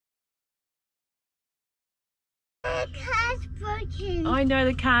The car's broken. I know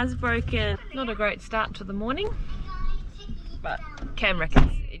the car's broken. Not a great start to the morning, but Cam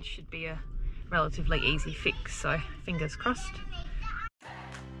reckons it should be a relatively easy fix, so fingers crossed.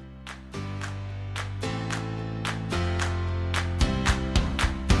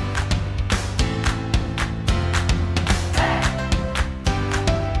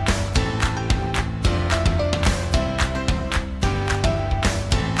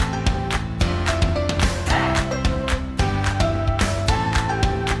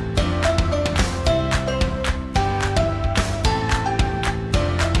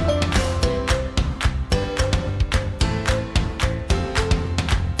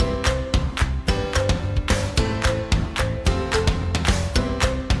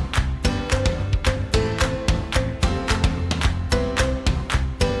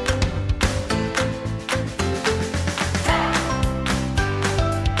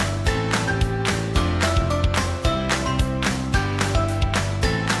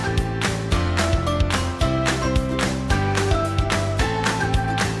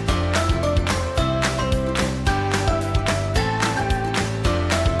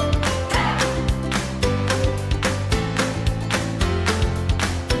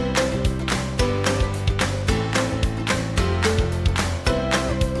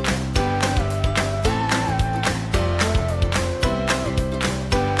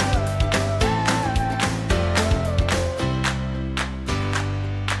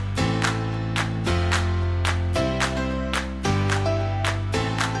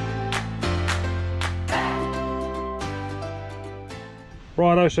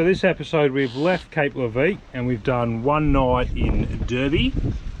 Righto, so this episode we've left Cape Leveque and we've done one night in Derby.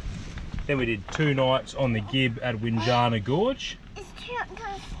 Then we did 2 nights on the Gibb at Winjana Gorge.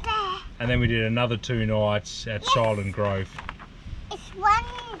 And then we did another 2 nights at Silent Grove. It's one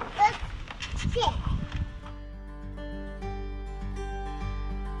good stick.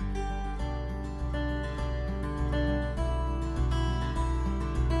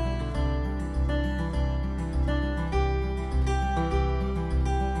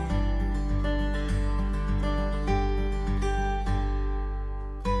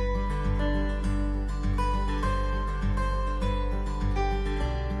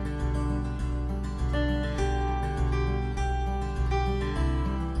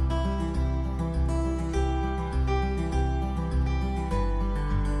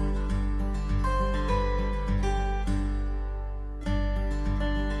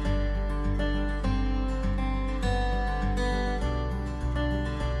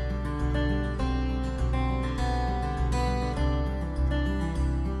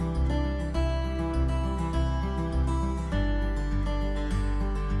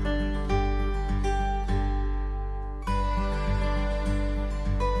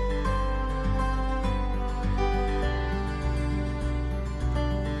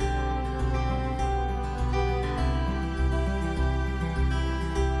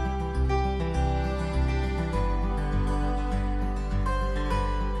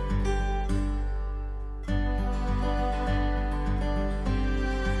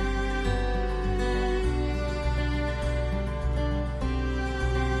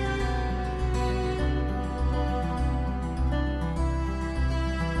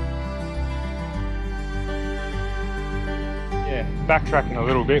 Backtracking a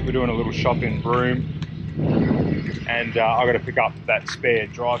little bit, we're doing a little shop in Broome, and I've got to pick up that spare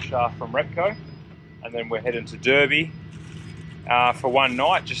drive shaft from Repco, and then we're heading to Derby for one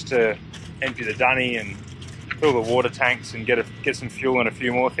night just to empty the dunny and fill the water tanks and get some fuel and a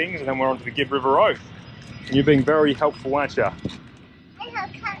few more things, and then we're on to the Gibb River Road. And you're being very helpful, aren't you? I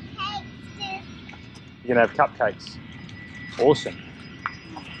have cupcakes too. You're going to have cupcakes. Awesome.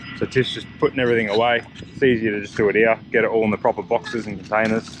 So Tiff's just putting everything away. It's easier to just do it here, get it all in the proper boxes and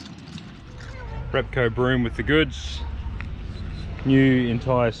containers. Repco Broome with the goods. New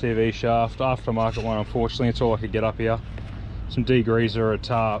entire CV shaft, aftermarket one unfortunately, it's all I could get up here. Some degreaser, a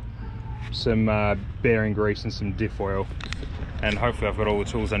tarp, some bearing grease and some diff oil. And hopefully I've got all the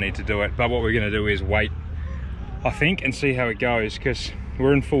tools I need to do it. But what we're going to do is wait, I think, and see how it goes, because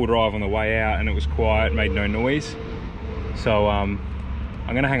we're in full drive on the way out and it was quiet, made no noise. So I'm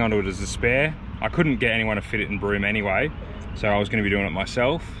going to hang on to it as a spare. I couldn't get anyone to fit it in Broome anyway, so I was going to be doing it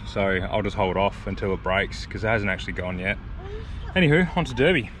myself. So I'll just hold off until it breaks, because it hasn't actually gone yet. Anywho, on to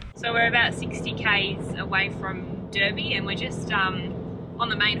Derby. So we're about 60 k's away from Derby, and we're just on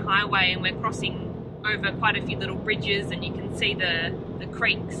the main highway, and we're crossing over quite a few little bridges, and you can see the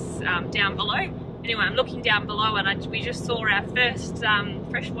creeks down below. Anyway, I'm looking down below, and we just saw our first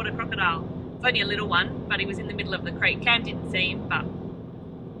freshwater crocodile. It's only a little one, but he was in the middle of the creek. Cam didn't see him, but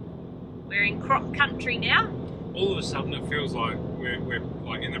we're in croc country now, all of a sudden it feels like we're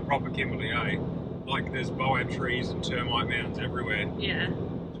like in the proper Kimberley, eh? Like there's boab trees and termite mounds everywhere. Yeah.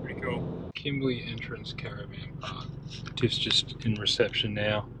 It's pretty cool. Kimberley Entrance Caravan Park. Tiff's just in reception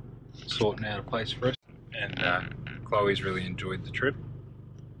now, sorting out a place for us. And Chloe's really enjoyed the trip.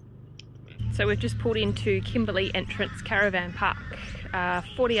 So we've just pulled into Kimberley Entrance Caravan Park.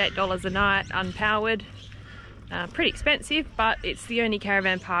 $48 a night, unpowered. Pretty expensive, but it's the only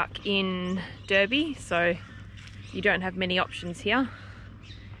caravan park in Derby, so you don't have many options here.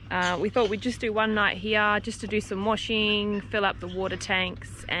 We thought we'd just do one night here just to do some washing, fill up the water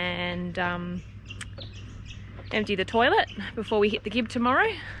tanks and empty the toilet before we hit the Gibb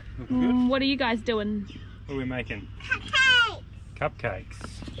tomorrow. What are you guys doing? What are we making? Cupcakes. Cupcakes.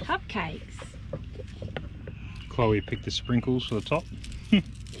 Cupcakes. Chloe picked the sprinkles for the top.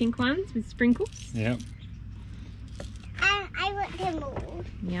 Pink ones with sprinkles. Yep. I want them all.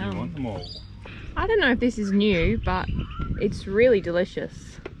 Yum. You want them all? I don't know if this is new, but it's really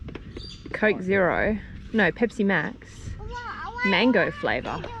delicious. Coke Zero. No, Pepsi Max. Mango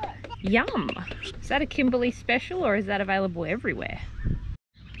flavour. Yum! Is that a Kimberley special or is that available everywhere?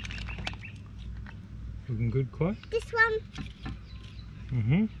 Looking good, Chloe? This one.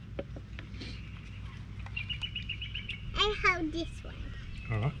 Mm-hmm. And how this one.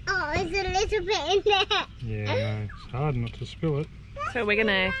 Alright. Oh, there's a little bit in there. Yeah, no, it's hard not to spill it. So we're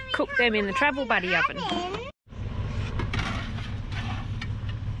gonna cook them in the Travel Buddy oven.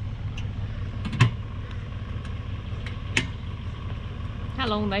 How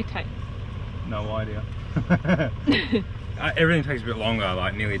long will they take? No idea. Everything takes a bit longer,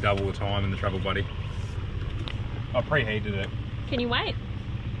 like nearly double the time in the Travel Buddy. I preheated it. Can you wait?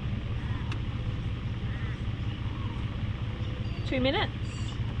 2 minutes?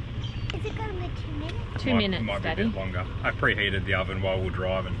 Is it going to be 2 minutes? 2 minutes, might Daddy. be a bit longer. I preheated the oven while we're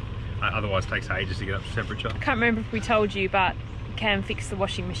driving. Otherwise it takes ages to get up to temperature. Can't remember if we told you, but you can fix the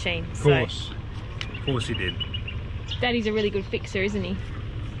washing machine. Of course. Of course he did. Daddy's a really good fixer, isn't he?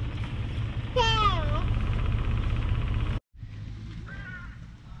 Yeah.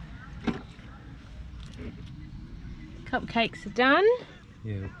 Cupcakes are done.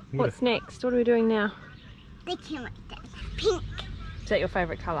 Yeah. What's next? What are we doing now? They came like that. Pink. Is that your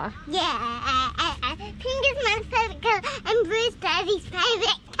favourite colour? Yeah. Pink is my favorite color and blue is Daddy's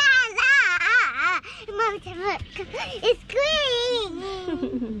favorite color. And Mom's favorite color is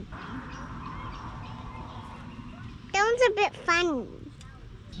green. That one's a bit funny.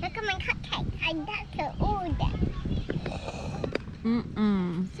 Look at my cupcake. I got to order.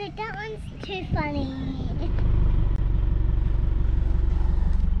 So that one's too funny.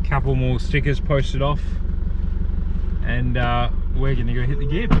 Couple more stickers posted off. And we're going to go hit the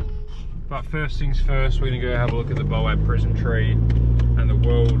Gibb. But first things first, we're going to go have a look at the Boab Prison Tree and the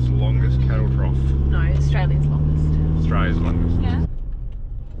world's longest cattle trough. No, Australia's longest. Australia's longest. Yeah.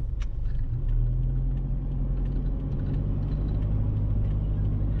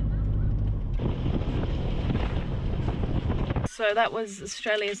 So that was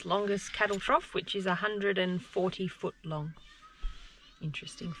Australia's longest cattle trough, which is 140 foot long.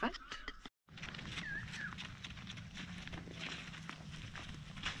 Interesting fact.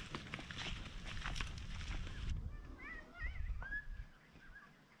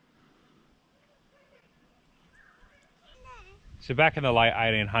 So back in the late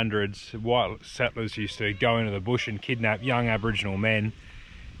 1800s, white settlers used to go into the bush and kidnap young Aboriginal men,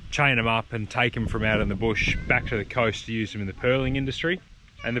 chain them up and take them from out in the bush back to the coast to use them in the pearling industry.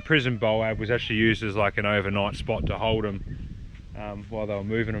 And the prison boab was actually used as like an overnight spot to hold them while they were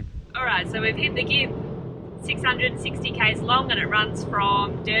moving them. Alright, so we've hit the Gibb. 660 k's long and it runs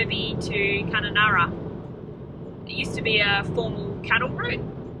from Derby to Kununurra. It used to be a formal cattle route.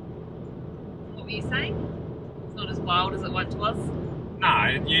 What were you saying? It's not as wild as it once was. No,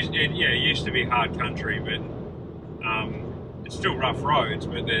 it used to be hard country, but it's still rough roads,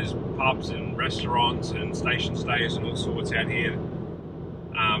 but there's pubs and restaurants and station stays and all sorts out here.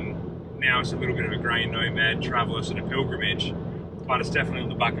 Now it's a little bit of a grain nomad, traveller sort of pilgrimage, but it's definitely on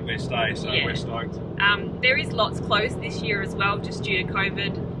the bucket list day, so yeah. We're stoked. There is lots closed this year as well, just due to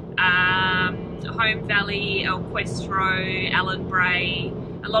COVID. Home Valley, El Questro, Allen Bray,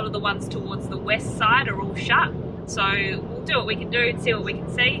 a lot of the ones towards the west side are all shut. So we'll do what we can do and see what we can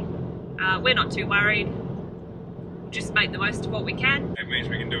see. We're not too worried. We'll just make the most of what we can. It means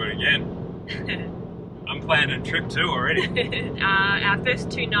we can do it again. I'm planning a trip too already. Our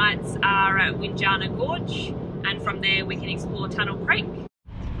first 2 nights are at Winjana Gorge, and from there we can explore Tunnel Creek.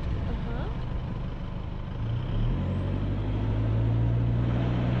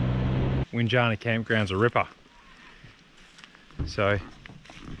 Winjana campground's a ripper. So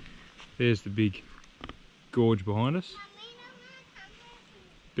there's the big gorge behind us.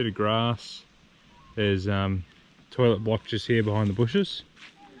 Bit of grass. There's toilet block just here behind the bushes.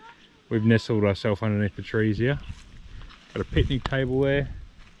 We've nestled ourselves underneath the trees here. Got a picnic table there.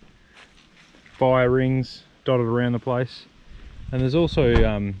 Fire rings dotted around the place. And there's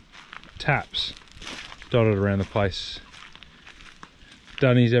also taps dotted around the place.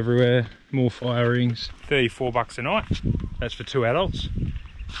 Dunnies everywhere, more fire rings. $34 a night. That's for 2 adults.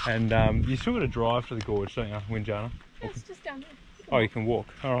 And you still got to drive to the gorge, don't you, Winjana? It's just down there. Oh, you can walk.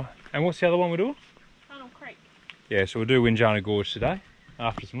 All right. And what's the other one we're doing? Tunnel Creek. Yeah, so we'll do Winjana Gorge today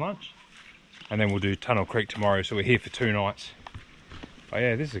after some lunch, and then we'll do Tunnel Creek tomorrow. So we're here for 2 nights. Oh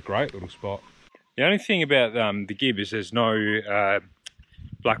yeah, this is a great little spot. The only thing about the Gibb is there's no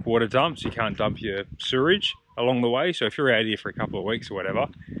black water dumps. You can't dump your sewage along the way. So if you're out here for a couple of weeks or whatever,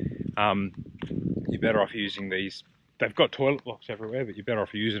 you're better off using these. They've got toilet blocks everywhere, but you're better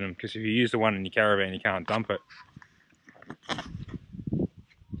off using them, because if you use the one in your caravan, you can't dump it.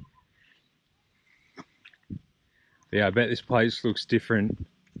 Yeah, I bet this place looks different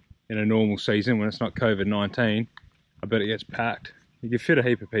in a normal season when it's not COVID-19. I bet it gets packed. You can fit a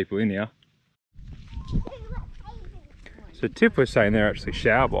heap of people in here. So Tiff was saying they're actually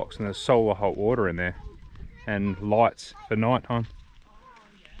shower blocks, and there's solar hot water in there and lights for night time.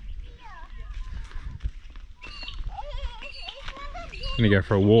 I'm gonna go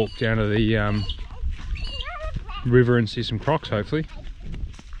for a walk down to the river and see some crocs, hopefully.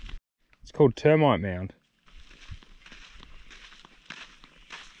 It's called Termite Mound.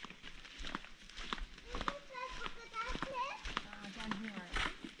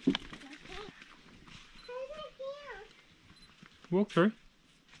 Walk through.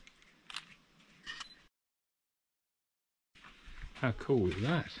 How cool is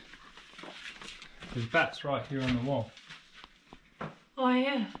that? There's bats right here on the wall. Oh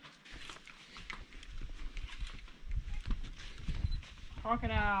yeah.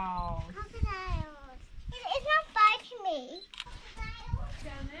 Crocodiles. Crocodiles. It's not biting me.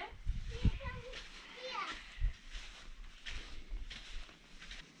 Down there?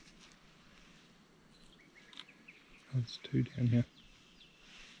 There's 2 down here.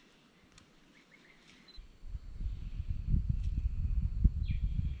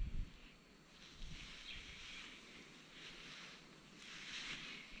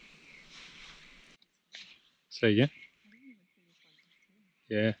 Say again?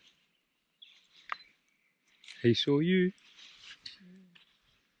 Yeah. He saw you.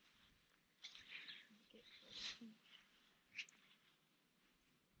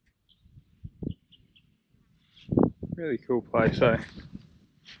 Really cool place, eh?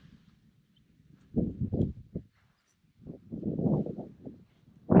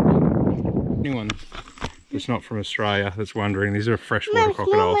 Anyone that's not from Australia that's wondering, these are freshwater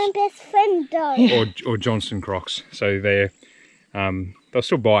crocodiles. My best friend though. Or Johnson crocs. So they're they'll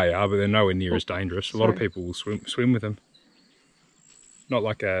still bite you, but they're nowhere near as dangerous. A lot of people will swim with them. Not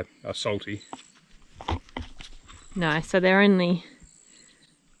like a salty. No, so they're only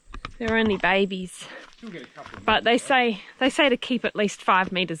babies. But they say to keep at least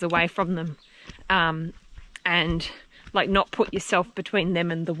 5 meters away from them, and like not put yourself between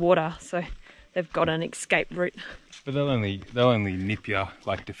them and the water, so they've got an escape route. But they'll only nip you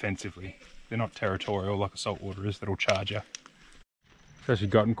like defensively. They're not territorial like a saltwater is that'll charge you. It's actually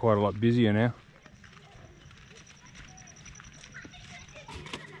gotten quite a lot busier now.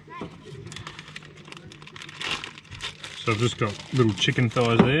 So I've just got little chicken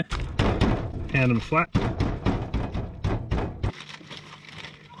thighs there. Pound them flat.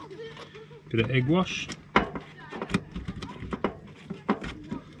 Bit of egg wash.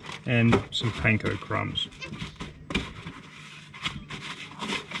 And some panko crumbs.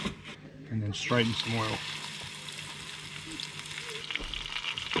 And then straight in some oil.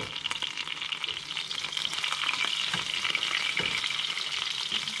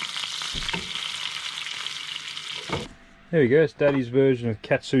 There we go, it's Daddy's version of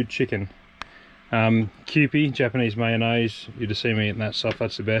katsu chicken. Kewpie, Japanese mayonnaise, you'd have seen me eating that stuff,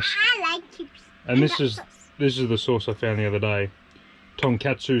 that's the best. I like chips. And this is the sauce I found the other day.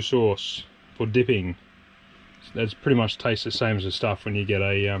 Tonkatsu sauce for dipping. That's pretty much tastes the same as the stuff when you get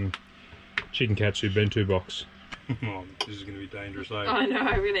a chicken katsu bento box. Oh, this is going to be dangerous, eh? I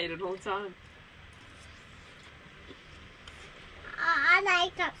know, we eat it all the time. I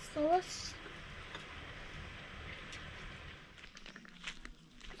like that sauce.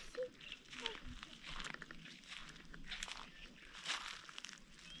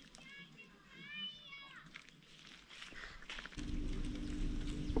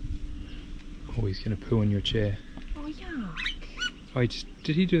 Oh, he's going to poo in your chair. Oh, yuck. Wait,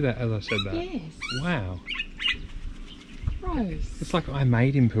 did he do that as I said that? Yes. Wow. Gross. It's like I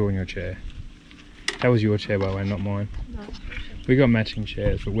made him poo on your chair. That was your chair, by the way, not mine. No. We got matching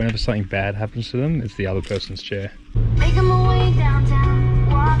chairs, but whenever something bad happens to them, it's the other person's chair. Making my way downtown,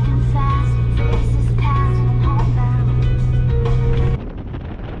 walking fast, faces past, and I'm homebound.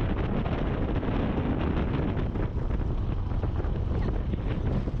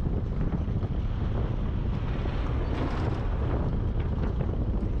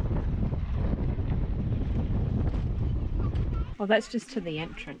 Oh, that's just to the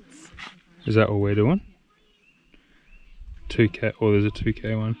entrance. Is that all we're doing? 2K, or there's a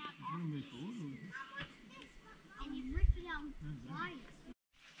 2K one.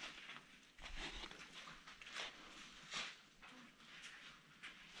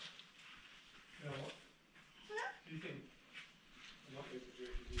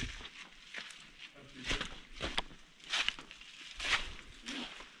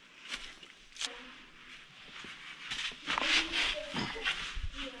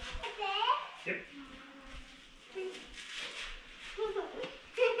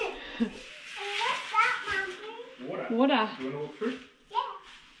 Water. Do you want to walk through? Yeah.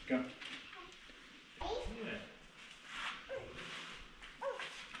 Go. Oh,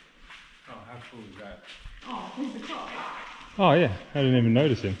 how cool is that? Oh, who's the croc? Oh yeah, I didn't even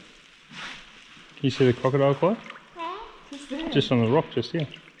notice him. Can you see the crocodile, Chloe? Just there. Just on the rock, just here.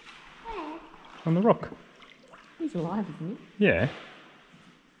 On the rock. He's alive, isn't he? Yeah.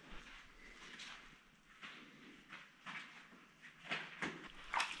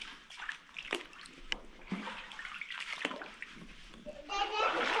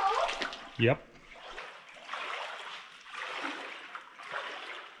 Yep.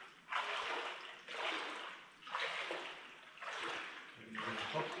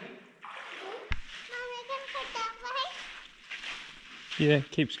 Yeah,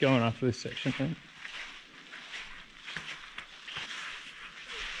 it keeps going after this section, I think.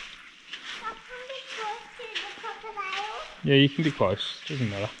 Yeah, you can be close, doesn't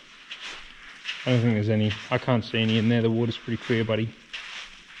matter. I don't think there's any, I can't see any in there, the water's pretty clear, buddy.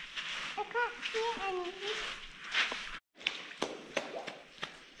 I can't see anything.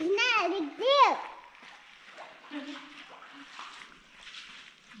 Not a big deal.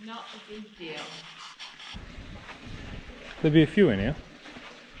 Not a big deal. There'll be a few in here.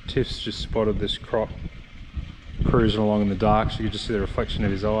 Tiff's just spotted this croc cruising along in the dark, so you can just see the reflection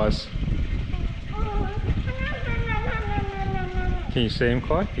of his eyes. Can you see him,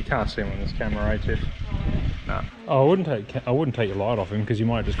 Chloe? You can't see him on this camera, right, Tiff? No. Oh, I wouldn't take your light off him because you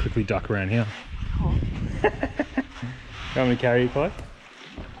might just quickly duck around here. Oh. You want me to carry you, Chloe?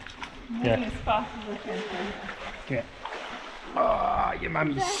 Yeah. As fast as I can. Yeah. Ah, your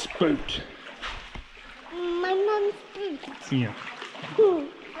mummy's spooked. My mum's spooked. Yeah. Ooh.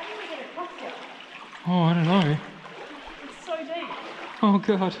 Oh, I don't know. It's so deep. Oh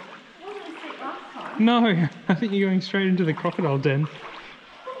God. Wasn't as deep last time. No, I think you're going straight into the crocodile den.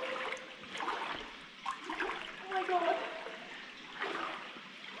 Oh my God.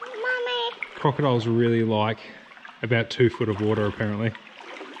 Mummy. Crocodiles really like about 2 foot of water, apparently.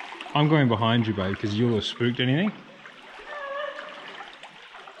 I'm going behind you, babe, because you'll have spooked anything.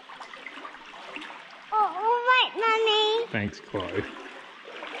 Oh, all right, Mummy. Thanks, Chloe.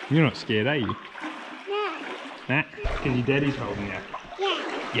 You're not scared, are you? No. Nah, because your daddy's holding you.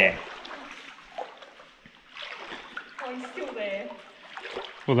 Yeah. Yeah. Oh, he's still there.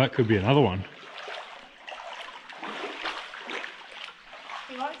 Well, that could be another one.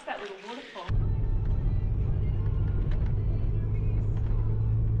 He likes that little waterfall.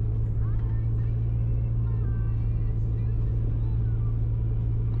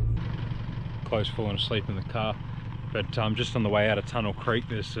 Chloe's fallen asleep in the car, but just on the way out of Tunnel Creek,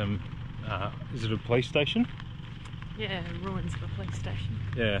 there's some, is it a police station? Yeah, ruins of a police station.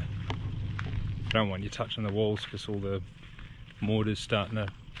 Yeah. I don't want you touching the walls because all the mortar's starting to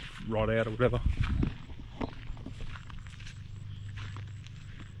rot out or whatever.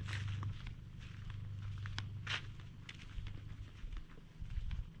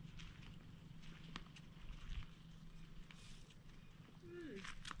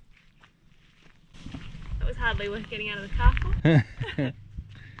 That was hardly worth getting out of the car for.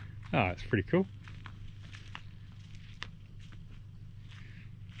 Oh, it's pretty cool.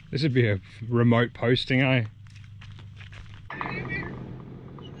 This would be a remote posting, eh?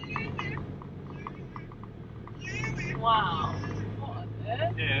 Wow. What on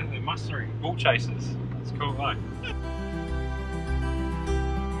earth? Yeah, they're mustering bull chasers. That's cool, eh?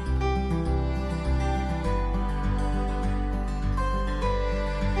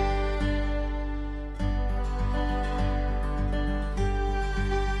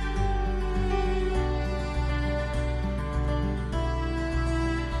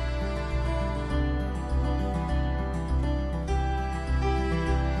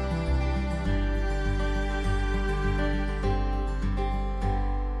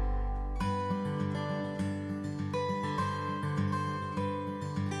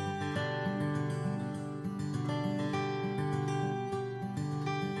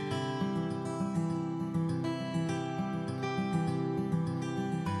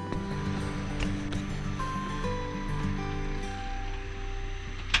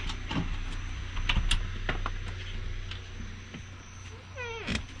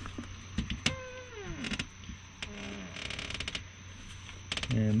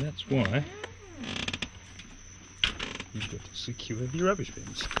 And that's why you've got to secure your rubbish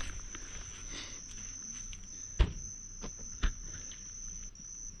bins.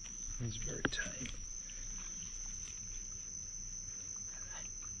 He's very tame.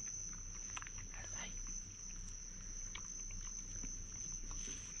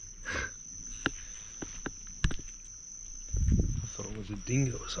 I thought it was a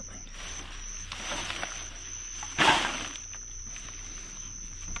dingo or something.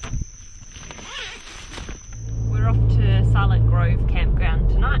 We're off to Silent Grove campground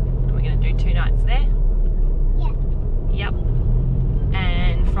tonight, and we're going to do 2 nights there. Yeah. Yep.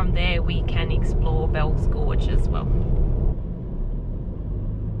 And from there we can explore Bell's Gorge as well.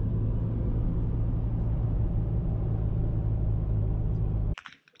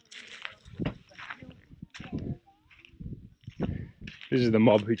 This is the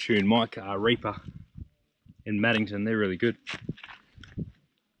mob who tuned my car, Reaper, in Maddington. They're really good.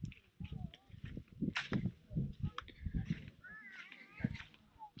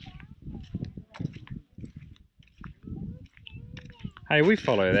 Hey, we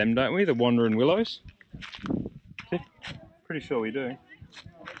follow them, don't we? The Wandering Willows? Pretty sure we do.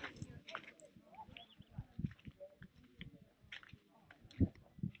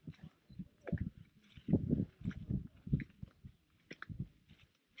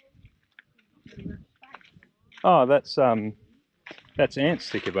 Oh, that's ant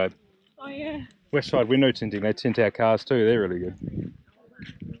sticker, babe. Oh yeah. Westside window tinting, they tint our cars too, they're really good.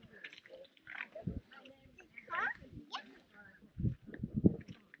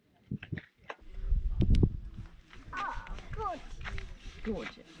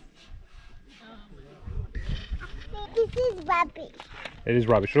 Gorgeous. This is rubbish. It is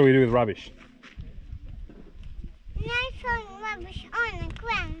rubbish. What do we do with rubbish? No throwing rubbish on the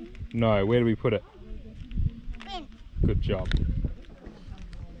ground. No, where do we put it? Bin. Good job.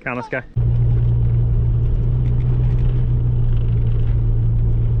 Come on, let's go.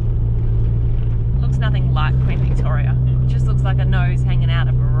 Looks nothing like Queen Victoria. It just looks like a nose hanging out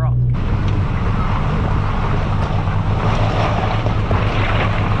of a rock.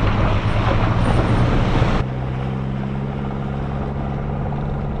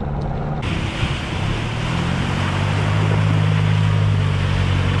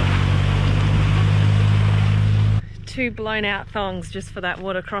 Two blown out thongs just for that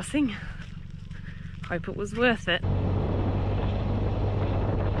water crossing. Hope it was worth it.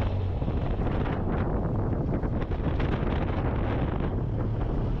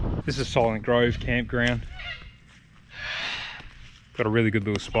 This is Silent Grove campground. Got a really good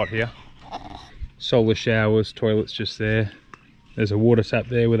little spot here. Solar showers, toilets just there. There's a water tap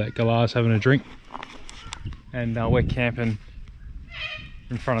there with that galar's having a drink. And we're camping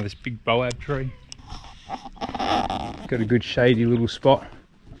in front of this big boab tree. Got a good shady little spot.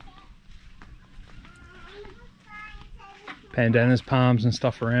 Pandanus palms and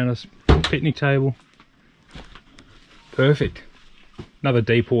stuff around us. Picnic table. Perfect. Another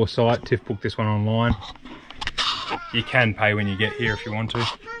deep-water site. Tiff booked this one online. You can pay when you get here if you want to.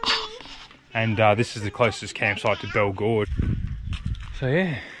 And this is the closest campsite to Bell Gorge. So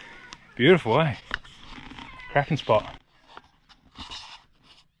yeah, beautiful, eh? Cracking spot.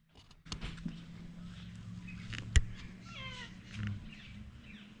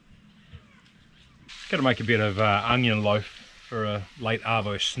 Got to make a bit of onion loaf for a late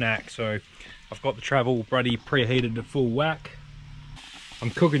arvo snack. So I've got the travel ready, preheated to full whack. I'm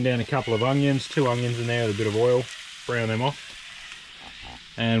cooking down a couple of onions, 2 onions in there with a bit of oil, brown them off.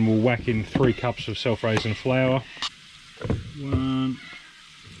 And we'll whack in 3 cups of self-raising flour. 1,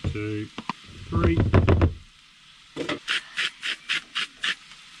 2, 3.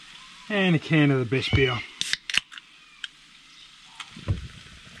 And a can of the best beer.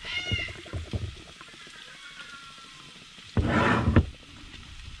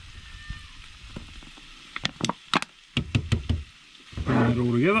 It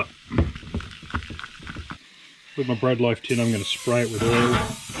all together. With my bread loaf tin, I'm going to spray it with oil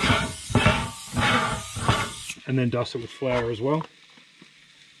and then dust it with flour as well.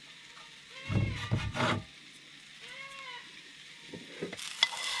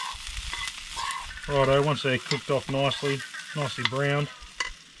 Righto, once they're cooked off nicely browned,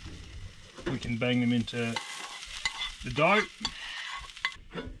 we can bang them into the dough.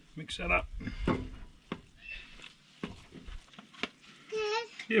 Mix that up.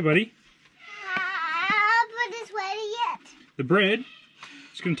 Yeah, buddy. But it's ready yet. The bread,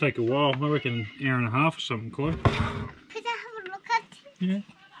 it's going to take a while. I reckon an hour and a half or something, Chloe. Could I have a look at it? Yeah.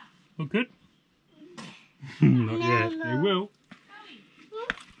 Look good? Not No, yet. no. You will.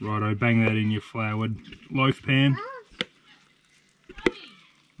 Righto, bang that in your floured loaf pan.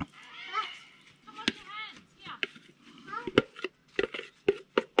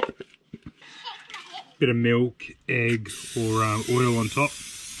 bit of milk, egg, or oil on top.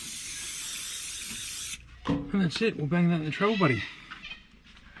 And that's it, we'll bang that in the travel buddy.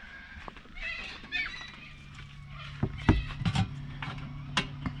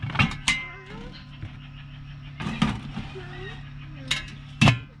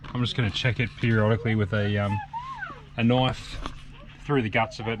 I'm just going to check it periodically with a knife through the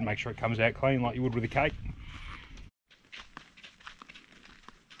guts of it and make sure it comes out clean like you would with a cake.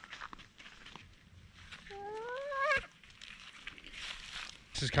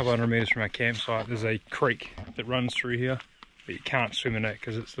 This is a couple hundred metres from our campsite. There's a creek that runs through here, but you can't swim in it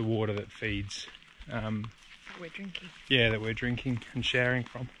because it's the water that feeds. That we're drinking. Yeah, that we're drinking and showering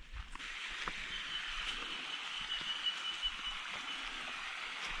from.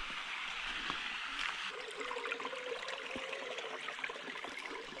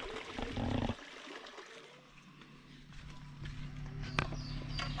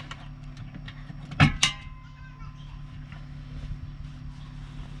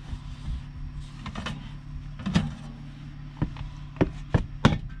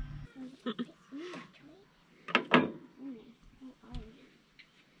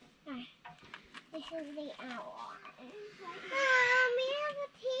 This is the outline. We have a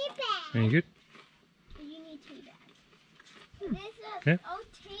tea bag. Any good? You need tea bag. There's Yeah. an old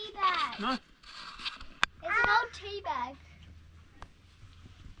tea bag. No. There's an old tea bag.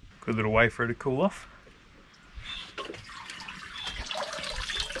 Good little way for it to cool off.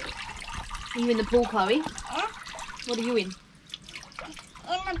 Are you in the pool, Chloe? Yeah. What are you in? In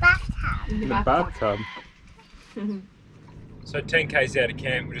the bathtub. In In the bathtub. So 10 k's out of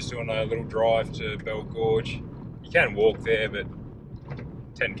camp, we're just doing a little drive to Bell Gorge. You can walk there, but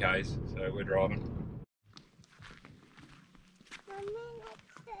 10 k's, so we're driving.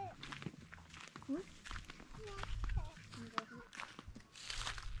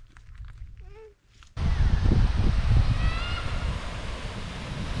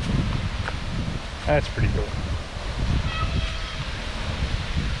 That's pretty cool.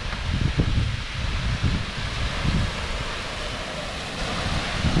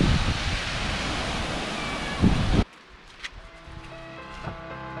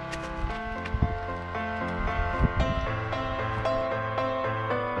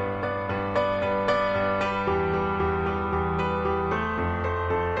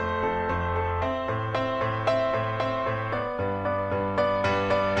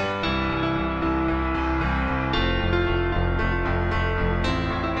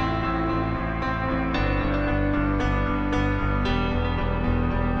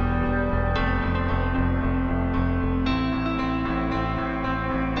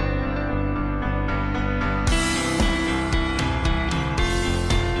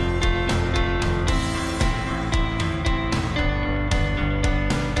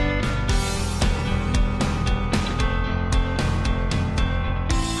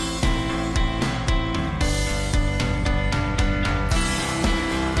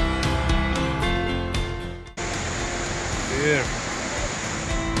 Beautiful.